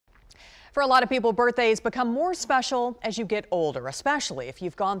For a lot of people, birthdays become more special as you get older, especially if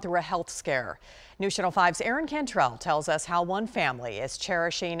you've gone through a health scare. News Channel 5's Aaron Cantrell tells us how one family is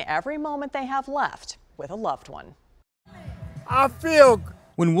cherishing every moment they have left with a loved one. I feel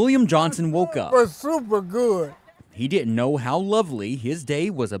when William Johnson woke up, was super good. he didn't know how lovely his day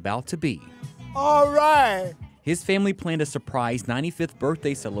was about to be. All right. His family planned a surprise 95th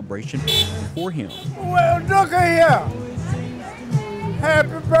birthday celebration for him. Well, look at here.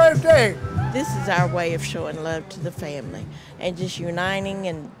 Happy birthday. This is our way of showing love to the family and just uniting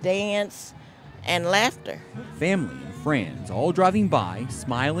and dance and laughter. Family and friends all driving by,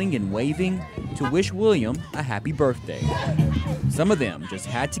 smiling and waving to wish William a happy birthday. Some of them just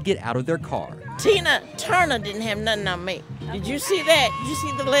had to get out of their car. Tina Turner didn't have nothing on me. Did you see that? Did you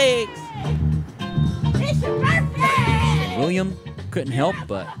see the legs? It's your birthday! William couldn't help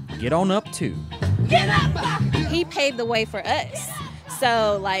but get on up too. Get up! He paved the way for us.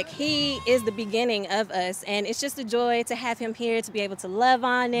 So, he is the beginning of us, and it's just a joy to have him here, to be able to love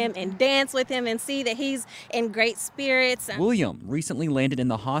on him and dance with him and see that he's in great spirits. William recently landed in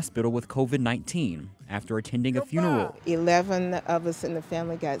the hospital with COVID-19 after attending a funeral. 11 of us in the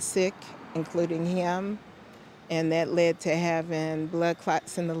family got sick, including him, and that led to having blood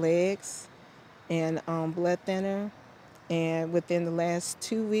clots in the legs and blood thinner. And within the last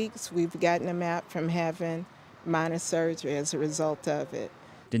 2 weeks, we've gotten him out from having minor surgery as a result of it.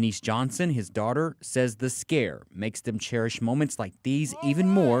 Denise Johnson, his daughter, says the scare makes them cherish moments like these even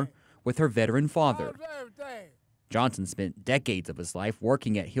more with her veteran father. Johnson spent decades of his life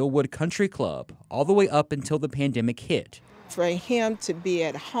working at Hillwood Country Club, all the way up until the pandemic hit. For him to be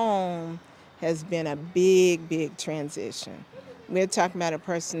at home has been a big, big transition. We're talking about a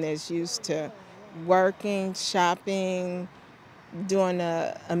person that's used to working, shopping, doing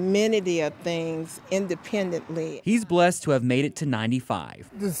a amenity of things independently. He's blessed to have made it to 95.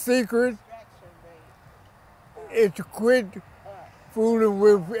 The secret is to quit fooling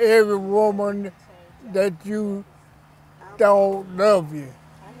with every woman that you don't love you.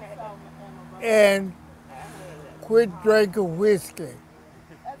 And quit drinking whiskey.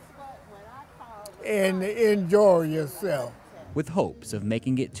 And enjoy yourself. With hopes of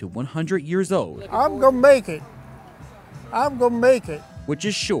making it to 100 years old. I'm gonna make it. I'm gonna make it. Which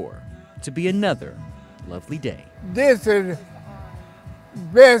is sure to be another lovely day. This is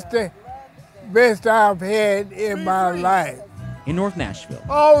best I've had in my life. In North Nashville.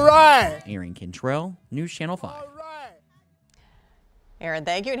 All right. Aaron Cantrell, News Channel 5. All right. Aaron,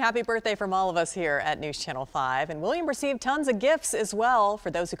 thank you and happy birthday from all of us here at News Channel 5. And William received tons of gifts as well. For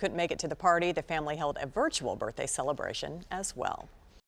those who couldn't make it to the party, the family held a virtual birthday celebration as well.